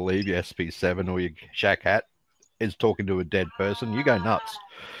that believe your SP7 or your Shack Hat is talking to a dead person, you go nuts.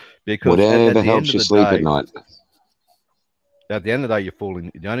 Because whatever helps you sleep at night. At the end of the day, you're fooling.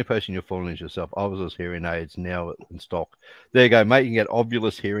 The only person you're fooling is yourself. Obvious hearing aids now in stock. There you go, mate. You can get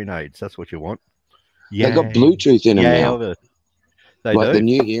Obvious hearing aids. That's what you want. Yeah, they got Bluetooth in them now. They like do. The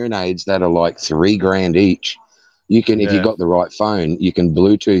new hearing aids that are like $3,000 each. You can, if you got the right phone, you can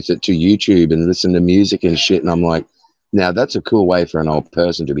Bluetooth it to YouTube and listen to music and shit. And I'm like, now that's a cool way for an old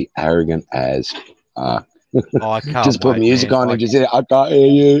person to be arrogant as. I can't just put music on and just say, I can't hear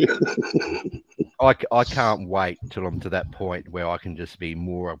you. I can't wait till I'm to that point where I can just be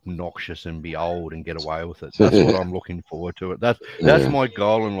more obnoxious and be old and get away with it. That's what I'm looking forward to. That's my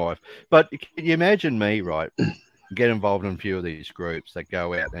goal in life. But can you imagine me, right, get involved in a few of these groups that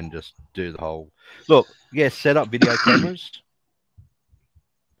go out and just do the whole, look, set up video cameras.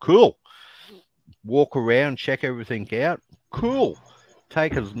 Cool. Walk around, check everything out. Cool.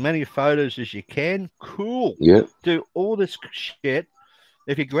 Take as many photos as you can. Cool. Yeah. Do all this shit.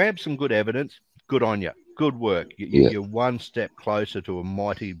 If you grab some good evidence, good on you. Good work. You're one step closer to a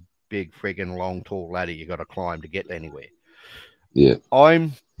mighty big friggin' long, tall ladder you got to climb to get anywhere. Yeah.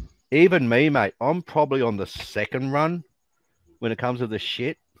 Even me, mate, I'm probably on the second run when it comes to this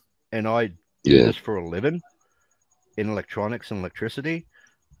shit. And I do this for a living in electronics and electricity.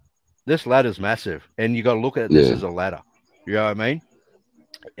 This ladder's massive. And you got to look at this as a ladder. You know what I mean?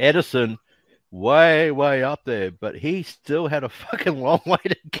 Edison, way up there, but he still had a fucking long way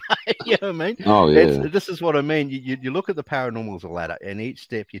to go. You know what I mean? Oh yeah. This is what I mean. You look at the paranormal as a ladder, and each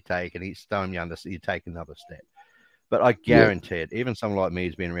step you take, and each stone you take another step. But I guarantee it. Even someone like me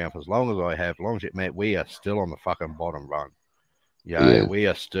who's been around for as long as I have, we are still on the fucking bottom run. We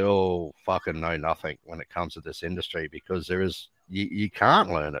are still fucking know nothing when it comes to this industry because there is you can't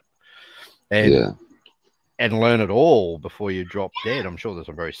learn it. And learn it all before you drop dead. I'm sure there's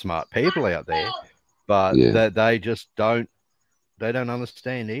some very smart people out there, but they just don't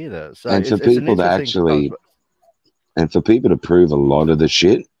understand either. So and for people to actually, and for people to prove a lot of the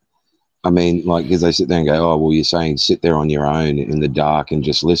shit, I mean, like, because they sit there and go, oh, well, you're saying sit there on your own in the dark and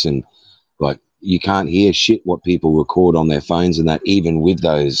just listen. Like, you can't hear shit what people record on their phones and that, even with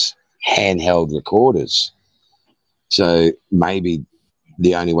those handheld recorders. So maybe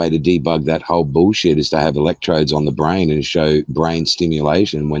the only way to debug that whole bullshit is to have electrodes on the brain and show brain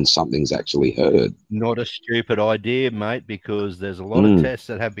stimulation when something's actually heard. Not a stupid idea, mate, because there's a lot of tests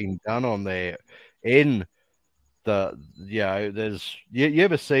that have been done on there in the, there's, you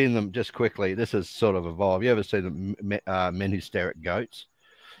ever seen them, just quickly, this is sort of evolved, you ever seen the men who stare at goats?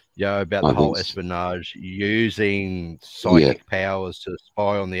 About the whole espionage, using psychic powers to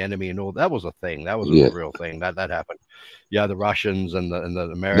spy on the enemy and all. That was a thing. That was a real thing. That happened. The Russians and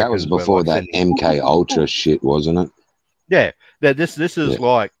the Americans. That was before that MK Ultra shit, wasn't it? Yeah. This is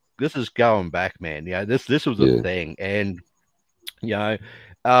like, this is going back, man. This was a thing. And,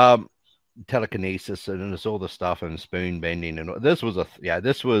 telekinesis and it's all the stuff and spoon bending and this was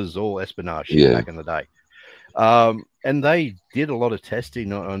this was all espionage shit back in the day. And they did a lot of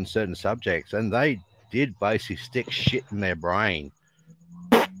testing on certain subjects, and they did basically stick shit in their brain,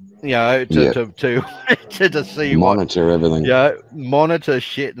 to see monitor everything. Monitor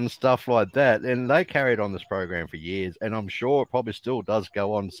shit and stuff like that. And they carried on this program for years, and I'm sure it probably still does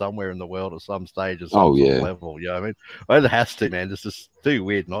go on somewhere in the world at some stage, at some sort of level. You know what I mean? Well, it has to, man. It's just too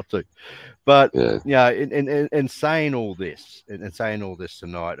weird not to. But in saying all this, and saying all this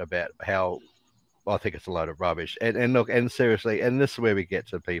tonight about how I think it's a load of rubbish. And look, and seriously, and this is where we get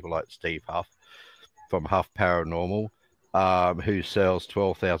to people like Steve Huff from Huff Paranormal, who sells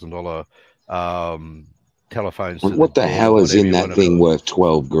 $12,000 telephones. What the hell is in that thing worth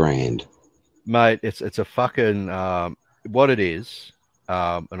 $12,000? Mate, it's a fucking what it is,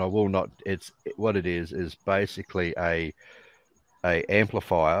 and I will not. What it is basically a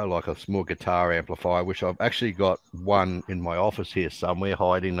amplifier, like a small guitar amplifier, which I've actually got one in my office here somewhere,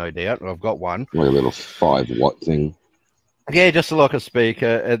 hiding no doubt. And I've got one. Like a little 5-watt thing. Yeah, just like a speaker,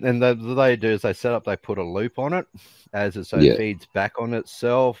 and what they do is they put a loop on it as it feeds back on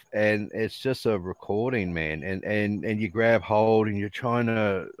itself, and it's just a recording, man. And you grab hold, and you're trying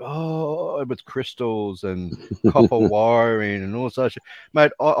to with crystals and copper wiring and all such.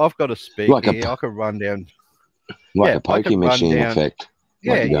 Mate, I've got a speaker here. I could run down like a poking machine effect.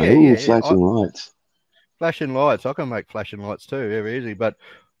 Yeah, like you're going, flashing lights. Flashing lights. I can make flashing lights too, very easy. But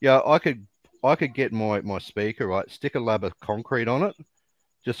yeah, I could get my speaker, right, stick a lab of concrete on it,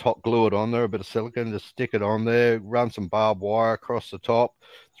 just hot glue it on there, a bit of silicone, just stick it on there, run some barbed wire across the top,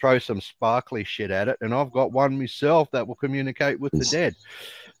 throw some sparkly shit at it, and I've got one myself that will communicate with the dead.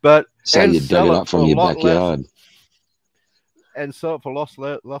 But so you dug it up from your backyard. And sell it for less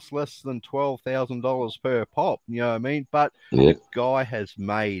than $12,000 per pop, you know what I mean? But the guy has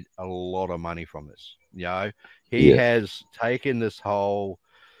made a lot of money from this. You know, he has taken this whole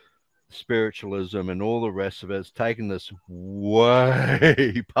spiritualism and all the rest of it, it's taken this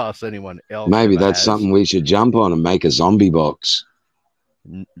way past anyone else. Maybe that's something we should jump on and make a zombie box.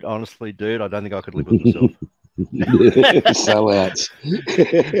 Honestly, dude, I don't think I could live with myself. Sellouts.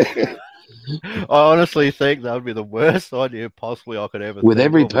 I honestly think that would be the worst idea possibly I could ever. With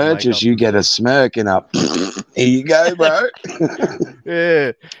every purchase, you get a smirk and up. Here you go, bro.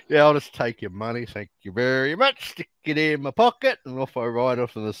 Yeah. I'll just take your money. Thank you very much. Stick it in my pocket, and off I ride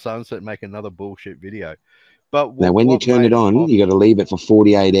off in the sunset and make another bullshit video. But now, when you turn it on, you got to leave it for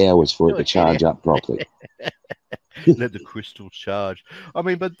 48 hours for it to charge up properly. Let the crystals charge. I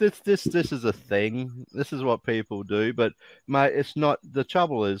mean, but this is a thing. This is what people do. But mate, it's not. The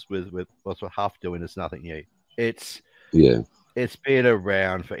trouble is with what's half doing is nothing new. It's been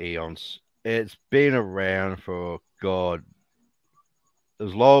around for eons. It's been around for God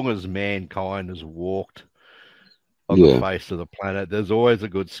as long as mankind has walked on the face of the planet. There's always a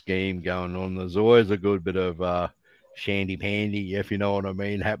good scheme going on. There's always a good bit of shandy pandy, if you know what I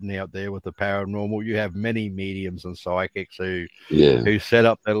mean, happening out there with the paranormal. You have many mediums and psychics who set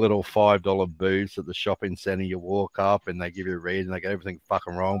up their little $5 booths at the shopping center. You walk up and they give you a read and they get everything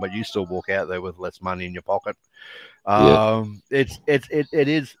fucking wrong, but you still walk out there with less money in your pocket. It's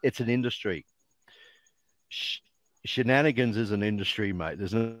an industry. Shenanigans is an industry, mate.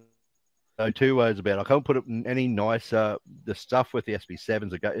 There's no two ways about it. I can't put it any nicer. The stuff with the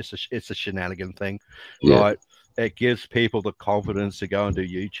SB7s, it's a shenanigan thing, right? It gives people the confidence to go and do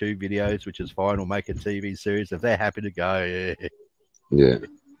YouTube videos, which is fine, or make a TV series if they're happy to go.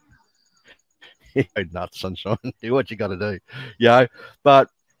 Nuts, sunshine. Do what you got to do, But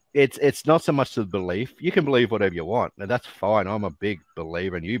it's not so much the belief. You can believe whatever you want, and that's fine. I'm a big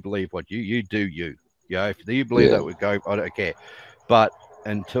believer, and you believe what you do. If you believe that would go, I don't care. But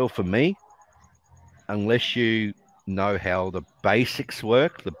for me, unless you know how the basics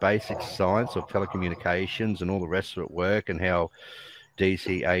work, the basic science of telecommunications and all the rest of it work, and how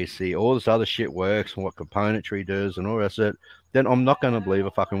DC, AC, all this other shit works, and what componentry does, and all the rest of it, then I'm not going to believe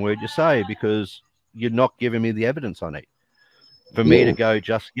a fucking word you say, because you're not giving me the evidence I need for me to go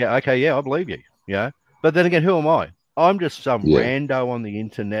I believe you. But then again, who am I? I'm just some rando on the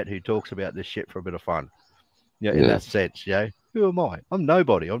internet who talks about this shit for a bit of fun. In that sense, who am I? I'm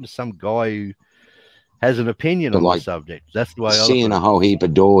nobody. I'm just some guy who has an opinion on the subject. That's the way I look at it. Seeing a whole heap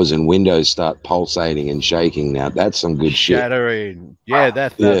of doors and windows start pulsating and shaking now, that's some good shit. Shattering.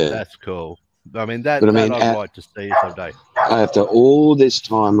 That's cool. I mean, I'd like to see someday. After all this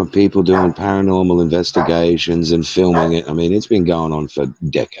time of people doing paranormal investigations and filming it, I mean, it's been going on for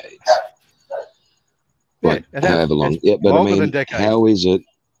decades. However long. But I mean, how is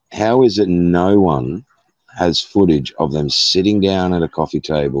it no one has footage of them sitting down at a coffee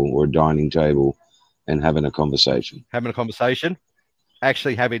table or a dining table and having a conversation?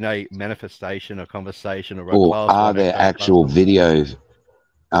 Actually having a manifestation, a conversation, or are there actual videos?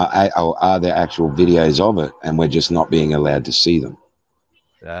 Are there actual videos of it, and we're just not being allowed to see them?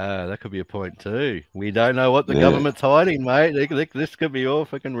 That could be a point too. We don't know what the government's hiding, mate. This could be all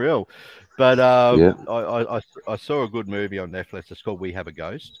fucking real. But I saw a good movie on Netflix. It's called We Have a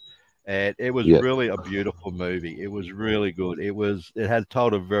Ghost. And it was really a beautiful movie. It was really good. It had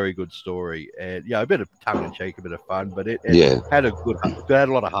told a very good story, and a bit of tongue in cheek, a bit of fun, but it had a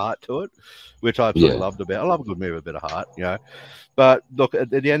lot of heart to it, which I absolutely loved about. I love a good movie with a bit of heart, But look, at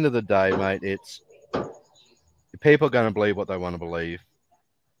the end of the day, mate, it's people are going to believe what they want to believe.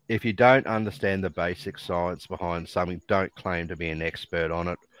 If you don't understand the basic science behind something, don't claim to be an expert on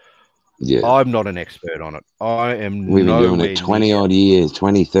it. I'm not an expert on it. We've been doing it 20-odd years,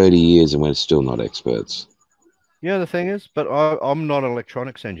 20, 30 years, and we're still not experts. The thing is, but I'm not an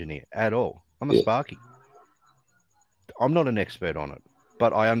electronics engineer at all. I'm a Sparky. I'm not an expert on it.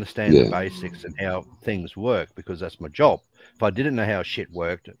 but I understand the basics and how things work because that's my job. If I didn't know how shit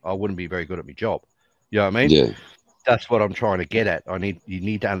worked, I wouldn't be very good at my job. You know what I mean? Yeah. That's what I'm trying to get at. You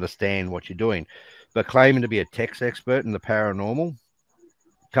need to understand what you're doing. But claiming to be a tech expert in the paranormal,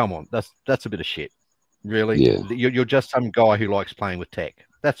 come on, that's a bit of shit. Really? Yeah. You're just some guy who likes playing with tech.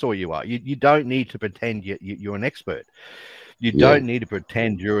 That's all you are. You don't need to pretend you're an expert. You don't need to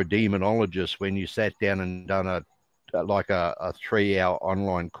pretend you're a demonologist when you sat down and done a 3-hour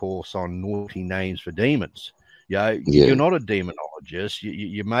online course on naughty names for demons. You're not a demonologist.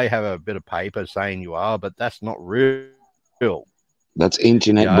 You may have a bit of paper saying you are, but that's not real. That's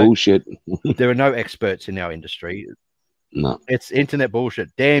internet bullshit. There are no experts in our industry. No. It's internet bullshit.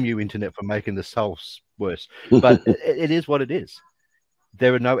 Damn you, internet, for making this whole worse. But it is what it is.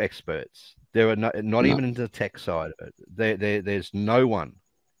 There are no experts. There are not even in the tech side of it. There's no one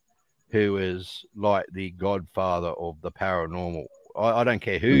who is like the godfather of the paranormal. I don't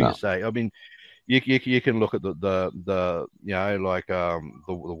care who you say. I mean, you can look at the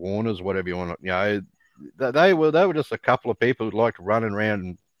Warners, whatever you want. They were just a couple of people who liked running around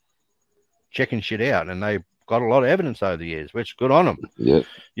and checking shit out, and they got a lot of evidence over the years, which good on them. Yeah,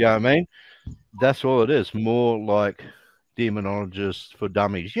 you know what I mean. That's all it is. More like demonologists for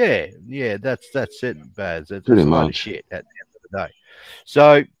dummies. Yeah, that's it, Baz. It's pretty a lot much of shit at the end of the day.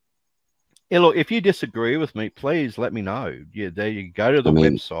 So, look, if you disagree with me, please let me know. Yeah, there you go to the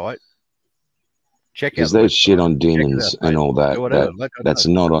website. Check out. Because there's shit on demons and all that. That's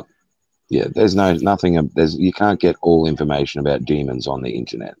not a. Yeah, there's nothing. You can't get all information about demons on the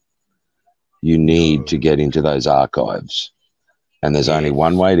internet. You need to get into those archives, and there's only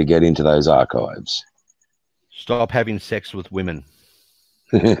one way to get into those archives. Stop having sex with women.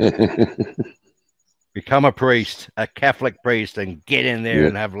 Become a priest, a Catholic priest, and get in there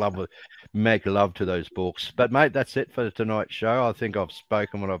and make love to those books. But mate, that's it for tonight's show. I think I've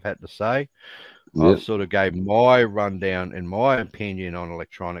spoken what I've had to say. I've sort of gave my rundown and my opinion on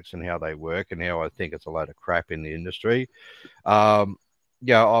electronics and how they work and how I think it's a load of crap in the industry. I've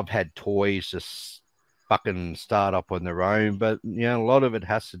had toys just fucking start up on their own, but a lot of it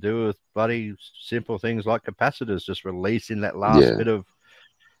has to do with bloody simple things like capacitors just releasing that last bit of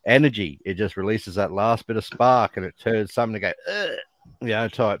energy. It just releases that last bit of spark and it turns something to go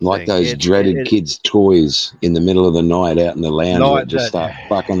type like thing. Those dreaded kids' toys in the middle of the night out in the lounge that just start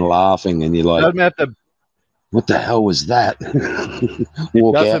fucking laughing, and you're like, what the hell was that?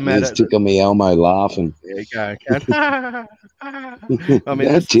 Walk out and there's Tickle Me Elmo laughing. There you go. I mean,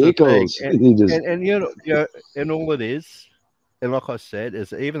 that tickles. And all it is, and like I said,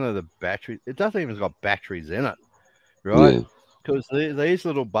 is even though the battery, it doesn't even got batteries in it, right? Because these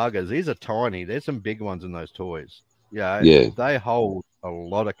little buggers, these are tiny. There's some big ones in those toys. They hold a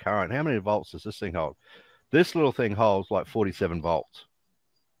lot of current. How many volts does this thing hold? This little thing holds like 47 volts.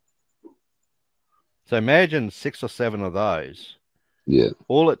 So imagine 6 or 7 of those. Yeah.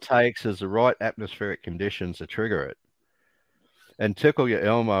 All it takes is the right atmospheric conditions to trigger it. And Tickle Your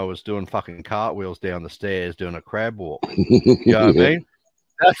Elmo was doing fucking cartwheels down the stairs, doing a crab walk. You know what I mean?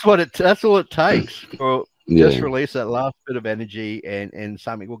 That's all it takes for just release that last bit of energy, and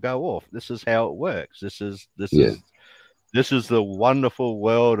something will go off. This is how it works. This is the wonderful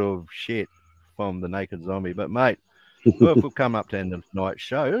world of shit from the Naked Zombie. But mate, we've come up to the end of tonight's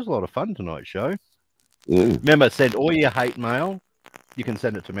show. It was a lot of fun tonight's show. Remember, send all your hate mail. You can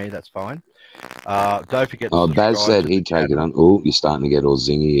send it to me. That's fine. Don't forget. Baz said he'd take it on. Oh, you're starting to get all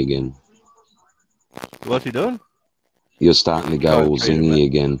zingy again. What's he doing? You're starting to go all zingy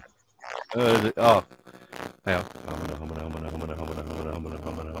again. Hang on.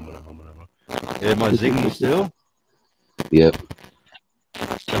 Am I zingy still? Yep.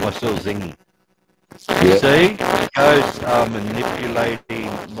 Am I still zingy? Yep. See, ghosts are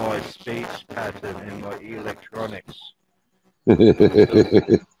manipulating my speech pattern and my electronics.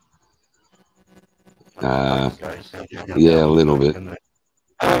 Yeah, a little bit.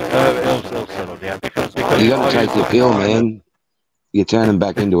 It'll settle down because you got to take your pill, man. You're turning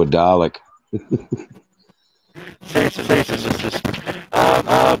back into a Dalek. See,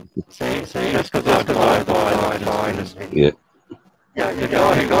 that's because I buy. Yeah, the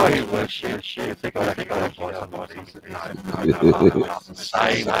guy who works here, I think I buy somebody.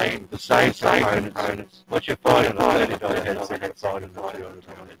 The same components. What you find in the headset side and the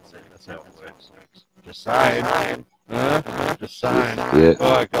headset. That's how it works. The same. The same. Yeah.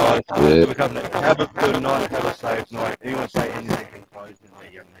 All right, guys. Have a good night. Have a safe night. Anyone say anything in closing?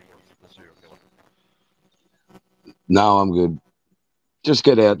 No, I'm good. Just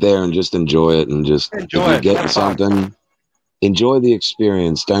get out there and just enjoy it, and just if you get something, enjoy the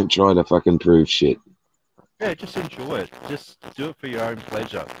experience. Don't try to fucking prove shit. Yeah, just enjoy it. Just do it for your own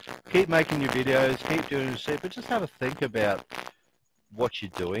pleasure. Keep making your videos, keep doing shit, but just have a think about what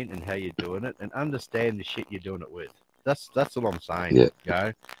you're doing and how you're doing it, and understand the shit you're doing it with. That's all I'm saying. Yeah. You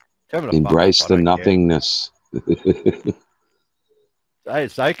know? Tell me to Embrace fuck off, the I don't care. nothingness. Hey,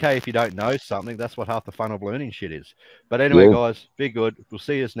 it's okay if you don't know something. That's what half the fun of learning shit is. But anyway, guys, be good. We'll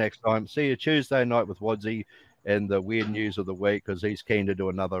see you next time. See you Tuesday night with Wadsy and the weird news of the week, because he's keen to do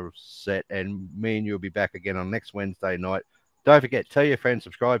another set. And me and you will be back again on next Wednesday night. Don't forget, tell your friends,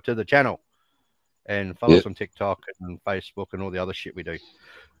 subscribe to the channel, and follow us on TikTok and Facebook and all the other shit we do.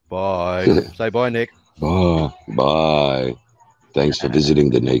 Bye. Say bye, Nick. Bye. Bye. Thanks for visiting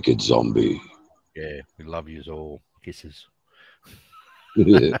the Naked Zombie. Yeah, we love you all. Kisses.